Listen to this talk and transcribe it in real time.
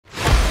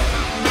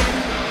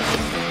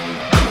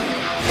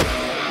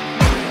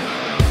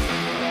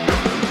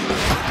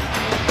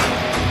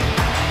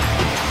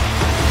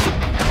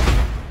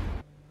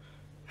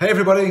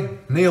everybody,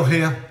 Neil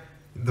here,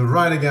 the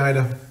Rider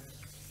Guider.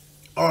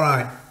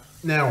 Alright,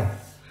 now,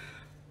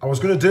 I was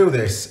going to do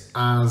this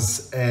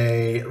as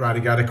a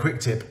Rider Guider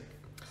quick tip.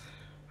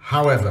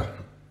 However,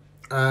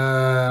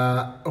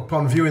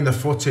 upon viewing the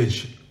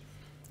footage,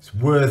 it's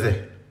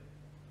worthy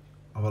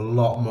of a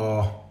lot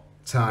more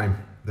time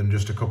than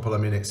just a couple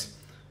of minutes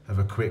of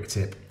a quick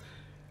tip.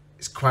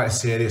 It's quite a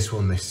serious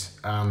one, this,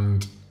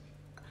 and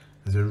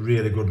there's a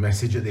really good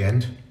message at the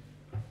end,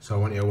 so I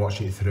want you to watch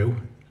it through.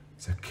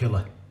 It's a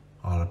killer,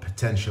 or a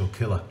potential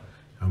killer,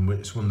 and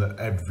it's one that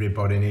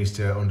everybody needs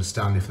to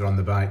understand if they're on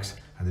the bikes,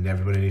 and then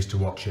everybody needs to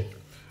watch it.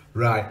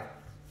 Right,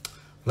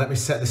 let me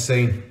set the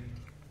scene.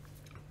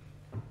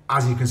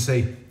 As you can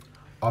see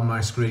on my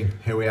screen,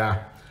 here we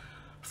are.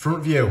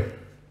 Front view,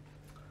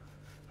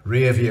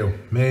 rear view.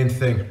 Main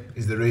thing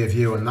is the rear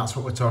view, and that's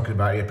what we're talking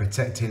about here,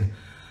 protecting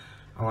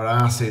our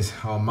arses,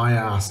 or my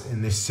arse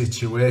in this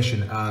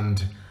situation.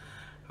 And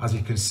as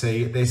you can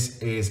see,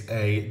 this is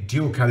a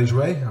dual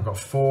carriageway. I've got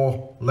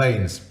 4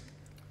 lanes.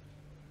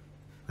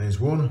 Lanes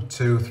 1,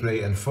 2,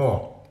 3 and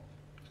 4.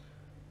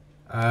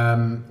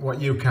 What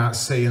you can't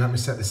see, and let me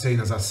set the scene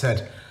as I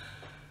said,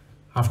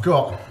 I've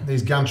got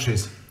these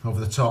gantries over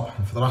the top,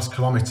 and for the last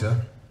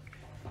kilometre,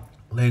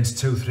 lanes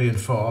 2, 3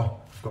 and 4,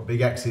 I've got big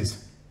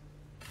X's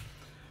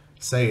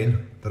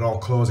saying they're all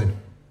closing.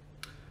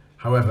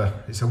 However,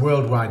 it's a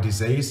worldwide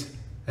disease.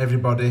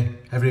 Everybody,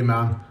 every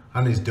man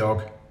and his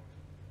dog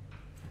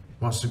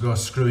wants to go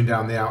screwing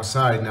down the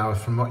outside. Now,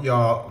 from what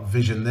your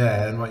vision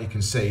there and what you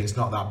can see, it's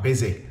not that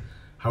busy.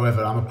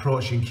 However, I'm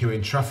approaching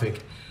queuing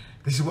traffic.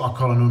 This is what I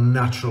call an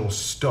unnatural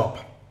stop.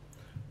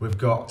 We've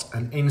got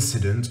an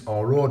incident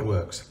or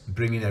roadworks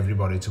bringing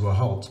everybody to a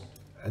halt.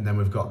 And then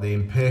we've got the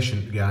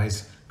impatient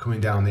guys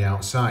coming down the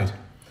outside.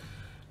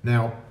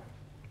 Now,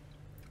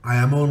 I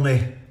am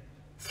only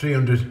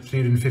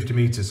 350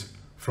 metres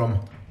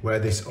from where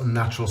this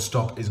unnatural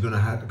stop is going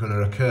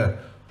to occur,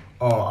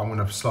 or I'm going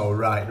to slow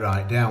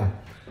right down.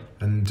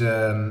 And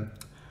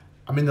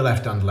I'm in the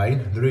left-hand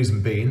lane. The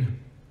reason being,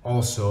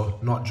 also,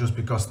 not just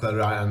because the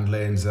right-hand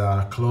lanes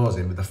are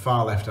closing, but the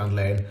far left-hand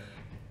lane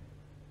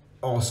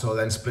also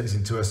then splits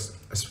into a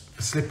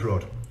slip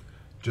road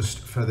just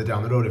further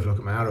down the road if you look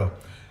at my arrow,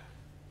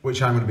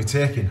 which I'm going to be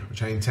taking,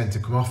 which I intend to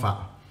come off at.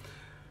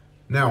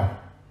 Now,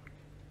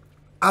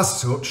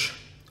 as such,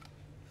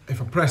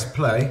 if I press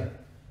play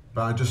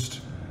by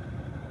just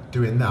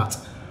doing that,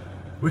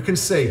 we can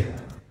see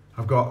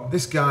I've got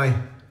this guy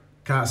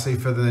can't see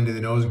further than the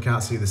nose and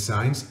can't see the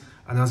signs,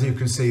 and as you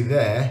can see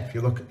there, if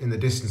you look in the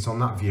distance on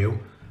that view,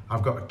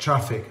 I've got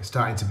traffic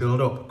starting to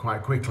build up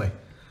quite quickly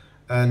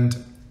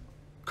and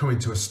coming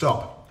to a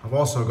stop. I've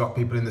also got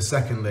people in the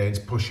second lanes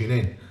pushing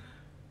in.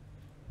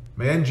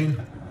 My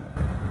engine,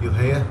 you'll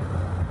hear,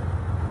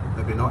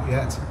 maybe not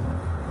yet,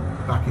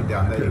 backing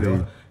down, there you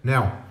go.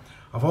 Now,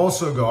 I've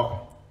also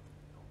got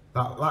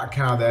that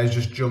car there has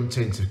just jumped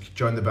in to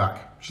join the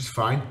back, which is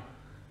fine.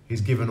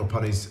 He's given up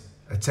on his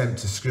attempt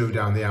to screw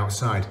down the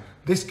outside.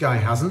 This guy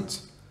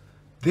hasn't.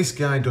 This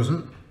guy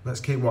doesn't. Let's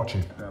keep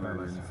watching.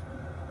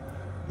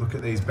 Look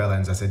at these bell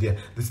ends, I said, yeah.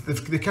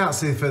 They can't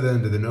see further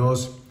under the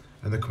nose,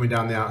 and they're coming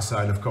down the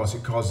outside, and of course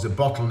it causes a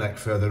bottleneck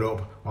further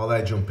up while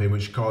they're jumping,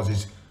 which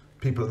causes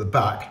people at the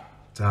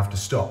back to have to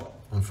stop,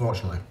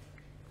 unfortunately.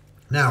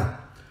 Now,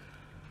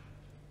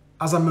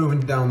 as I'm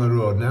moving down the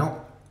road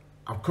now,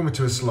 I'm coming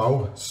to a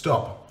slow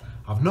stop.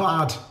 I've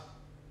not had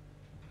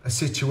a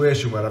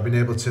situation where I've been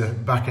able to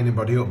back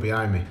anybody up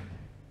behind me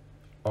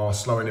or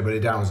slow anybody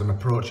down as I'm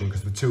approaching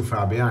because we're too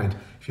far behind.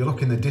 If you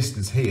look in the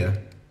distance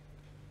here,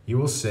 you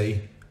will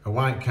see a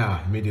white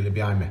car immediately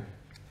behind me.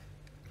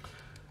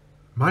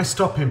 My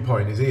stopping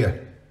point is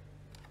here,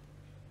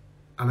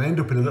 and I end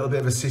up in a little bit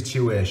of a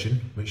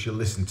situation which you'll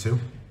listen to.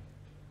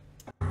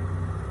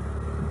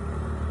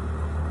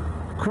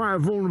 Quite a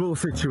vulnerable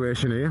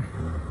situation here.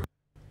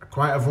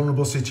 Quite a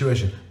vulnerable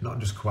situation, not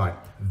just quite,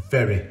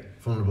 very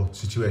vulnerable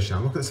situation.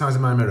 Now look at the size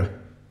of my mirror,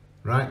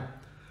 right?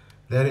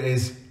 There it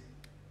is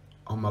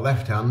on my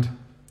left hand,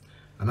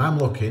 and I'm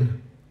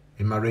looking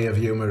in my rear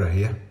view mirror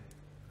here,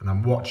 and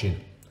I'm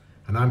watching,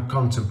 and I'm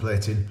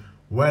contemplating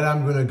where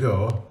I'm going to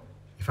go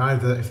if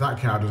that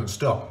car doesn't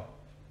stop,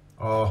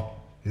 or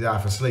is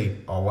half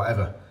asleep, or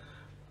whatever.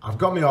 I've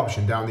got my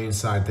option down the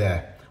inside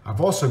there. I've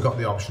also got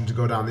the option to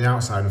go down the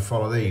outside and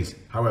follow these.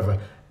 However,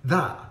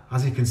 that,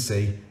 as you can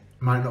see,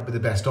 might not be the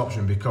best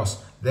option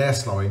because they're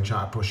slowing,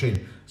 trying to push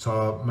in.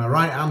 So my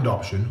right hand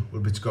option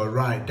would be to go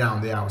right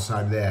down the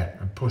outside there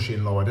and push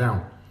in lower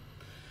down.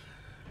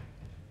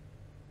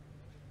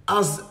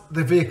 As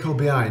the vehicle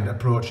behind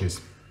approaches,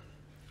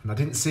 and I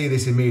didn't see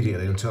this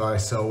immediately until I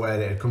saw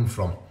where it had come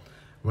from,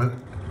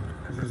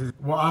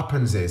 what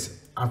happens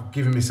is I've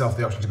given myself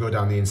the option to go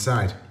down the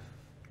inside.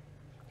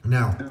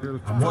 Now,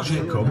 I'm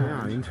watching it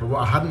come, but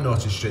what I hadn't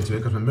noticed straight away,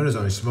 because my mirror's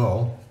only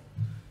small,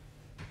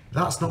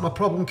 that's not my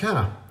problem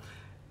car.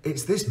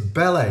 It's this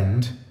bell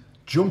end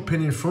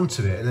jumping in front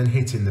of it and then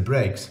hitting the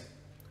brakes,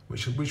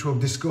 which we'll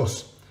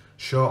discuss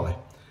shortly.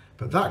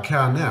 But that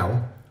car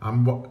now,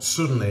 what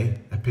suddenly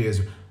appears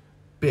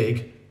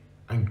big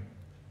and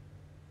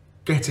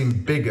getting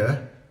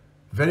bigger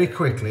very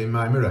quickly in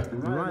my mirror.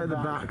 Right at the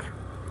back.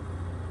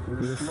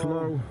 With a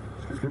slow...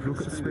 Look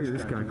at the speed of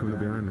this guy coming up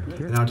behind me.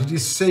 Okay. Now, did you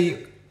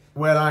see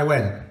where I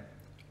went?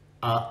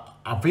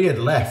 I veered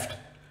left.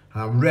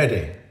 And I'm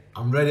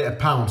ready to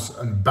pounce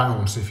and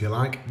bounce, if you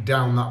like,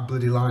 down that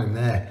bloody line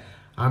there.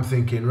 I'm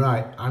thinking,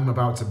 right, I'm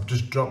about to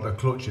just drop the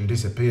clutch and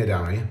disappear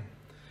down here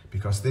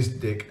because this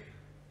dick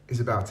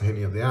is about to hit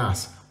me up the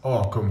arse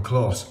or come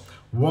close.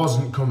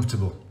 Wasn't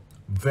comfortable.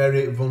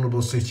 Very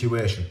vulnerable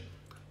situation.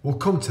 We'll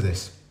come to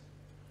this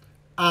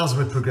as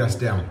we progress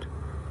down.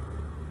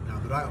 Now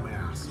they're right on my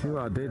arse. See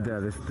what I did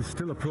there? They're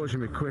still approaching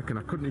me quick, and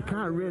you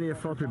can't really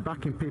afford to be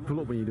backing people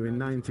up when you're doing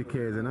 90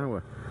 k's an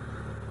hour.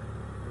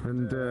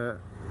 And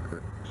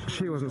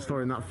she wasn't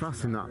slowing that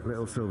fast in that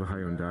little silver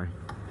Hyundai.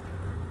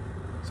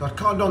 So I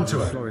cottoned onto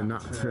her. Slowing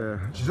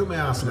that. She's up my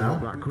arse now.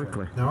 That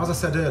quickly. Now, as I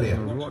said earlier, I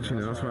was watching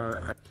her. That's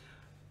why.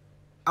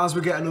 As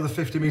we get another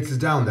 50 metres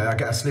down there, I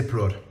get a slip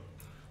road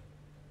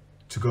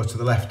to go to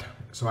the left,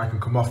 so I can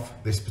come off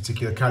this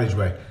particular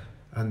carriageway.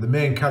 And the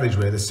main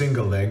carriageway, the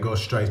single lane,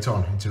 goes straight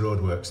on into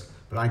roadworks.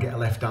 But I get a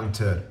left-hand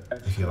turn,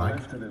 if you like.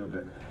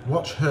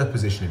 Watch her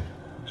positioning.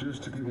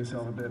 Just to give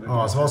yourself a bit of Oh,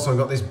 I've also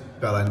got this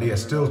bell end here,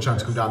 still trying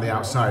to come down the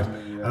outside.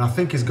 And I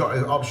think he's got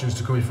options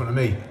to come in front of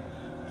me.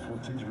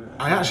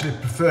 I actually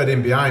preferred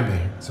him behind me,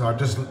 so I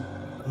just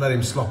let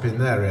him slop in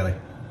there, really.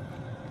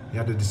 He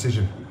had a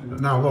decision. But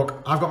now,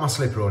 look, I've got my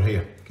slip road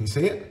here. Can you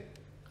see it?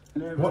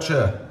 Watch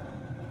her.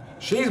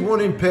 She's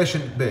one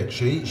impatient bitch.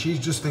 She's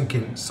just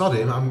thinking, sod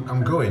him,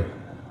 I'm going.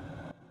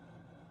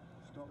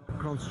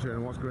 Concentrate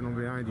on what's going on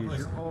behind you. You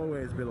should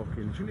always be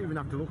looking. You shouldn't even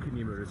have to look in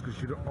your mirrors because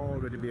you should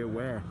already be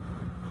aware.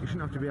 You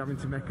shouldn't have to be having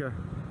to make a...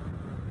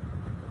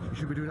 You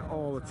should be doing it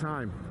all the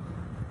time.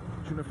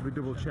 You shouldn't have to be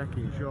double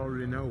checking. You should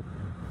already know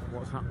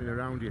what's happening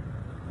around you.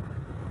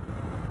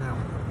 Now,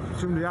 if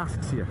somebody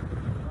asks you,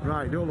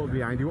 right, don't look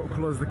behind you, what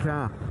colour's the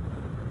car?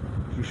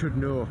 You should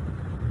know.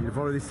 You've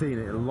already seen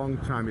it a long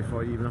time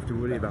before you even have to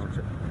worry about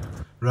it.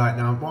 Right,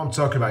 now what I'm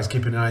talking about is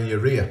keeping an eye on your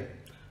rear.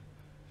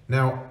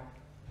 Now,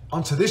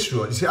 onto this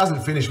road, you see, it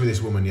hasn't finished with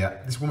this woman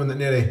yet. This woman that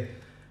nearly...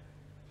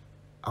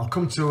 I'll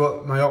come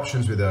to my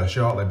options with her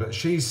shortly, but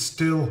she's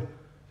still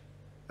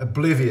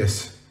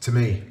oblivious to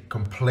me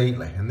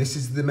completely. And this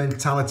is the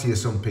mentality of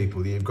some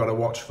people that you've got to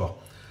watch for.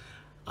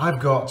 I've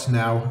got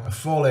now a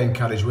 4-lane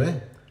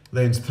carriageway,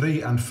 lanes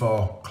 3 and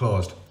 4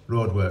 closed,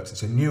 roadworks.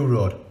 It's a new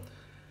road.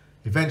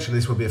 Eventually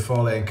this will be a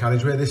 4-lane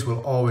carriageway. This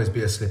will always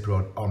be a slip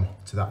road on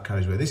to that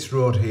carriageway. This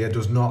road here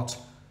does not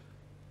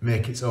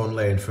make its own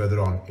lane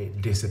further on.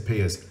 It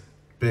disappears.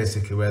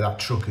 Basically where that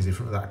truck is in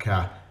front of that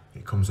car,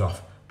 it comes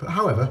off. But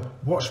however,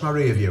 watch my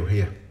rear view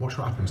here. Watch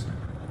what happens.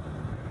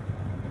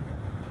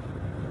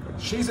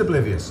 She's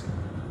oblivious.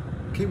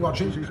 Keep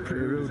watching. She's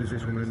pretty rude, is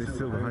this woman in this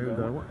silver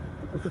Hyundai.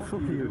 What the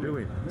fuck are you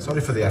doing?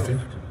 Sorry for the effing.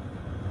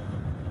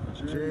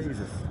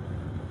 Jesus.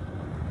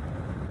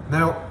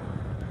 Now,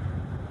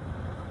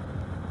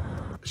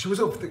 she was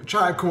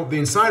trying to come up the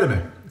inside of me.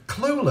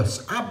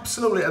 Clueless,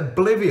 absolutely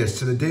oblivious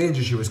to the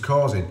danger she was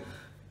causing.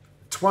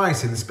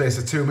 Twice in the space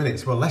of 2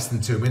 minutes. Well, less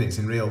than 2 minutes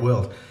in real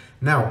world.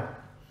 Now,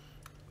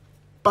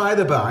 by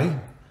the by,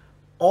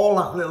 all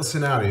that little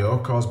scenario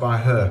caused by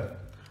her.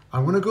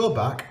 I'm going to go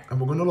back and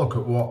we're going to look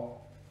at what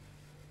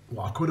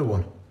I could have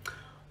won.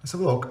 Let's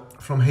have a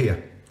look from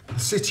here. The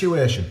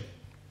situation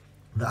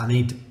that I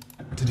need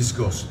to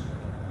discuss.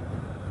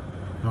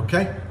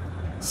 Okay?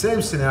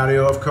 Same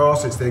scenario, of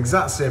course. It's the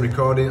exact same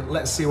recording.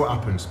 Let's see what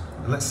happens.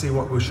 And let's see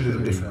what we should have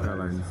done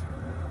differently.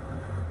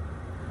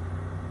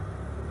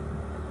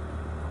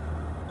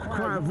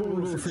 Quite a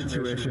vulnerable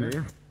situation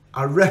here.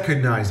 I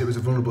recognised it was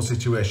a vulnerable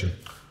situation.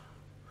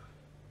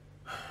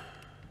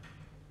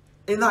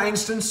 In that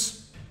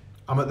instance,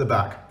 I'm at the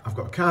back. I've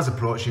got cars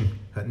approaching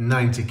at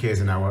 90 k's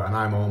an hour and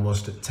I'm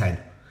almost at 10.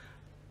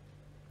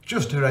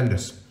 Just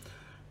horrendous.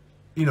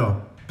 You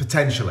know,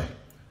 potentially.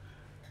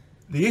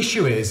 The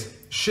issue is,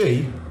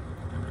 she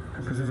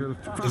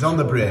is on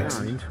the brakes,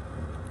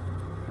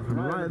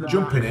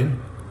 jumping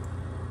in.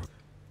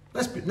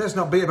 Let's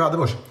not beat about the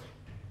bush.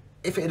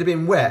 If it had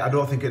been wet, I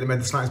don't think it would have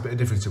made the slightest bit of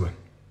difference to her.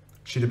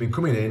 She'd have been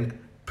coming in,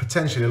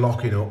 potentially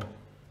locking up.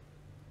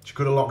 She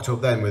could have locked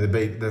up then with a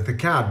beat. The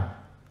car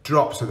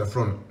drops at the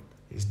front.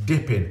 It's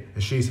dipping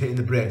as she's hitting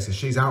the brakes, as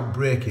she's out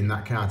braking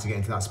that car to get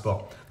into that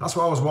spot. That's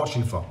what I was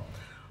watching for.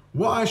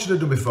 What I should have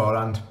done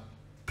beforehand,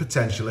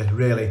 potentially,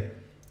 really,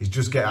 is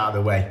just get out of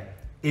the way.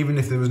 Even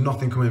if there was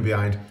nothing coming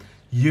behind,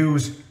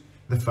 use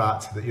the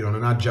fact that you're on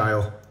an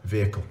agile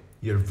vehicle.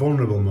 You're a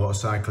vulnerable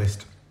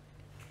motorcyclist.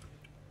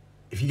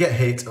 If you get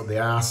hit up the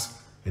arse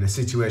in a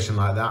situation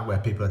like that where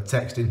people are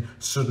texting,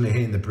 suddenly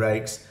hitting the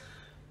brakes,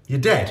 you're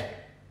dead.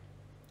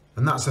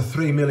 And that's a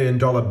 $3 million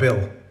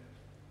bill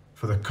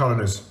for the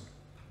coroners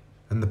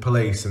and the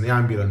police and the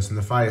ambulance and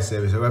the fire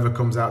service, whoever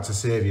comes out to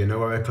save you and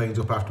whoever cleans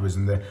up afterwards,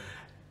 and the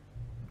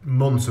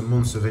months and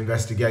months of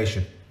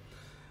investigation.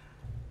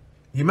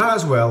 You might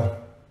as well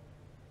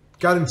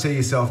guarantee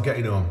yourself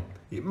getting home.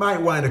 It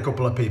might wind a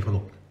couple of people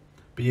up,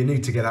 but you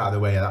need to get out of the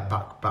way of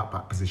that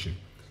back position.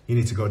 You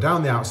need to go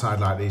down the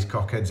outside like these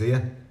cockheads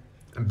here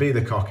and be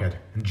the cockhead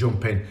and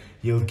jump in.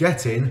 You'll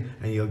get in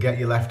and you'll get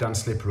your left-hand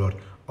slip road.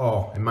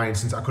 Or, in my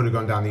instance, I could have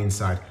gone down the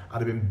inside. I'd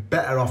have been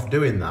better off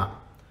doing that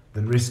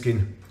than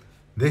risking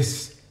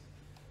this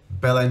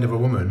bell end of a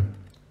woman,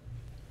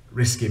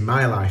 risking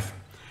my life.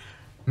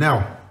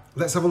 Now,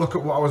 let's have a look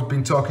at what I was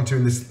been talking to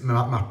in this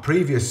my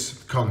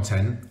previous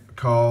content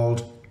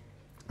called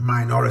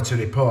Minority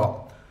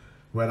Report,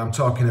 where I'm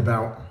talking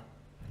about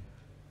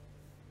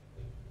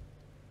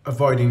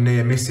avoiding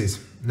near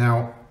misses.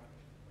 Now,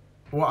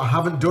 what I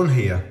haven't done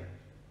here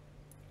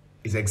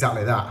is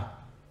exactly that.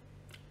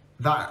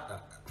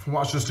 That, from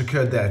what's just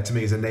occurred there, to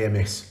me is a near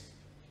miss,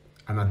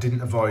 and I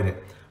didn't avoid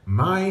it.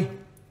 My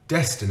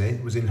destiny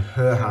was in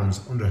her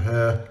hands, under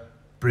her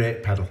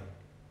brake pedal,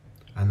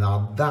 and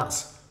now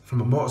that's,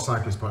 from a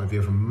motorcyclist point of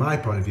view, from my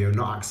point of view,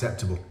 not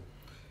acceptable.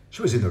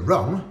 She was in the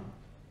wrong,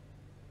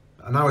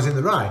 and I was in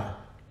the right,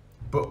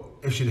 but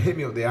if she'd hit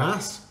me up the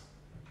arse,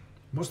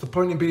 what's the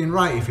point in being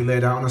right if you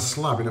laid out on a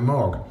slab in a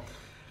morgue?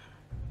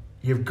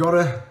 You've got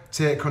to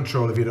take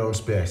control of your own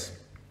space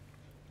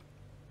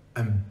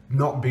and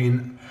not be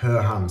in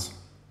her hands.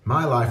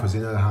 My life was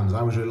in her hands.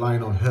 I was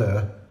relying on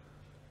her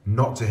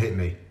not to hit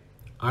me.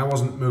 I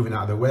wasn't moving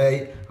out of the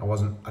way.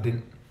 I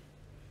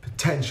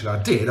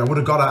did. I would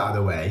have got out of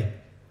the way,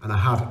 and I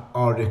had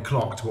already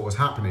clocked what was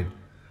happening.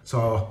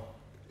 So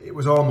it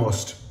was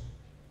almost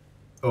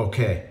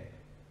okay,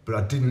 but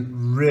I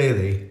didn't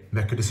really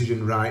make a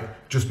decision right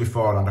just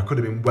beforehand. I could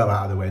have been well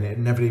out of the way, and it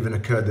never even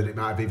occurred that it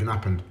might have even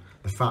happened.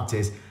 The fact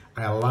is,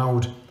 I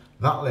allowed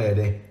that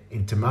lady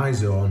into my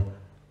zone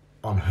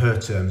on her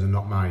terms and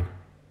not mine.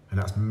 And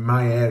that's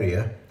my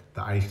area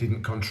that I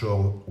didn't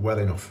control well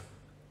enough,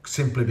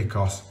 simply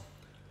because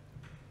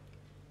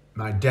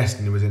my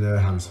destiny was in her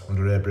hands,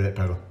 under her brake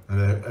pedal,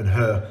 and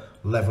her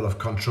level of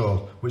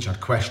control, which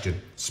I'd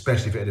question,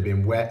 especially if it had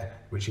been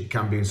wet, which it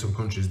can be in some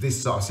countries.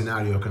 This sort of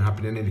scenario can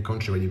happen in any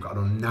country where you've got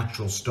an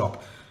unnatural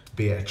stop,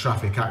 be it a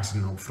traffic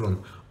accident up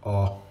front,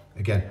 or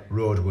again,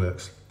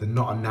 roadworks. They're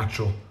not a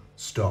natural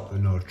stop. There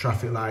are no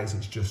traffic lights.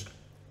 It's just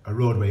a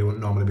road where you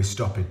wouldn't normally be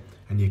stopping,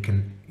 and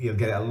you'll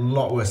get it a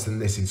lot worse than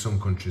this in some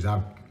countries.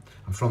 I'm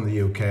from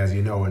the UK, as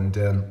you know, and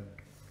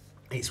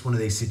it's one of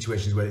these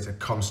situations where it's a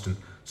constant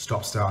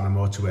stop-start on a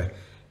motorway,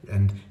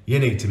 and you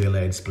need to be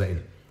lane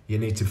splitting. You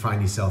need to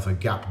find yourself a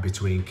gap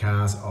between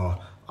cars, or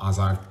as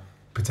I've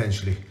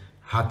potentially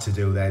had to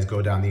do there, is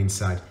go down the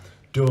inside.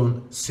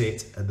 Don't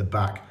sit at the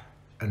back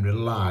and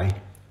rely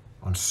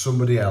on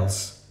somebody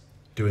else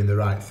doing the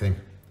right thing.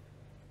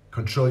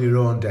 Control your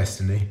own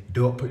destiny.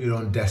 Don't put your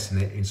own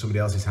destiny in somebody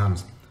else's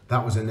hands.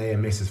 That was a near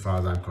miss as far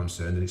as I'm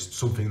concerned, and it's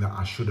something that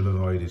I should have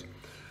avoided.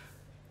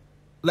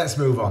 Let's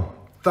move on.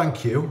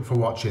 Thank you for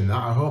watching that.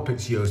 I hope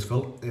it's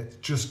useful.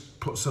 It just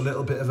puts a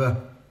little bit of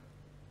a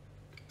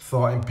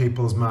thought in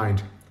people's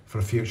mind for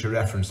a future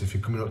reference if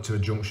you're coming up to a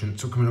junction,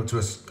 coming up to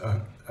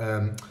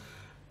a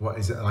what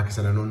is it, like I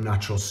said, an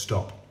unnatural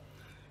stop.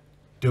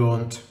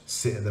 Don't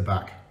sit at the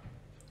back.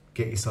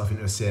 Get yourself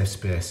into a safe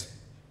space.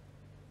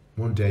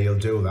 One day you'll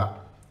do that,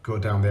 go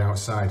down the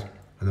outside,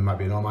 and there might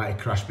be an almighty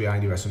crash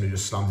behind you where somebody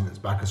just slams into the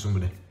back of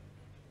somebody.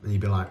 And you'd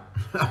be like,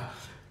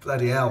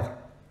 bloody hell.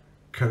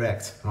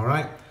 Correct, all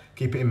right?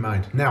 Keep it in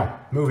mind. Now,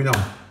 moving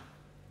on.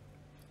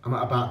 I'm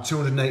at about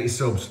 280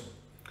 subs.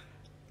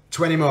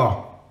 20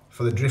 more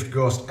for the Drift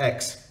Ghost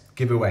X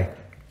giveaway.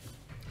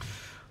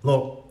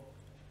 Look,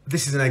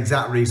 this is an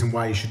exact reason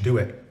why you should do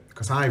it,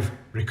 because I've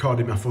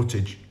recorded my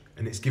footage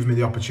and it's given me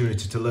the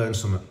opportunity to learn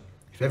something.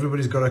 If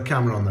everybody's got a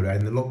camera on their head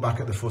and they look back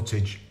at the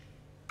footage,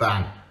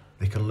 bang,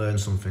 they can learn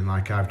something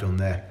like I've done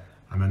there.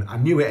 I mean, I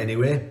knew it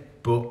anyway,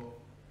 but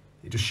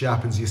it just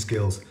sharpens your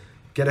skills.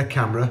 Get a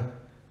camera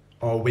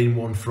or win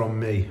one from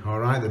me, all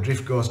right? The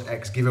Drift Ghost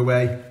X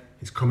giveaway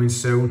is coming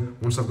soon,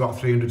 once I've got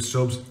 300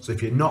 subs. So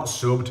if you're not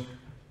subbed,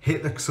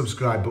 hit the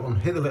subscribe button,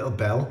 hit the little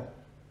bell,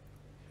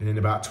 and in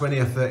about 20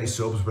 or 30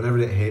 subs, whenever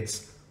it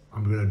hits,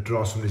 I'm gonna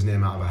draw somebody's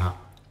name out of a hat.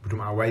 But no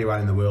matter where you are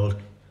in the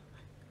world,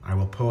 I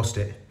will post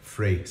it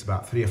free. It's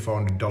about $300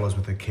 or $400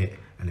 worth of kit,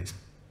 and it's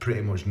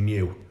pretty much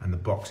new, and the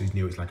box is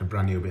new. It's like a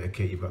brand new bit of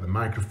kit. You've got the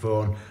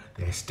microphone,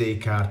 the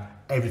SD card,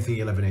 everything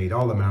you'll ever need,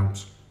 all the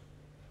mounts,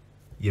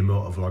 your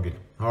motor vlogging.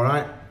 All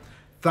right,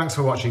 thanks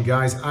for watching,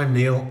 guys. I'm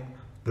Neil,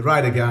 the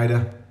Rider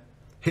Guider.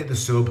 Hit the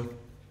sub.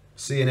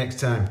 See you next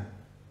time.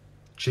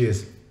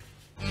 Cheers.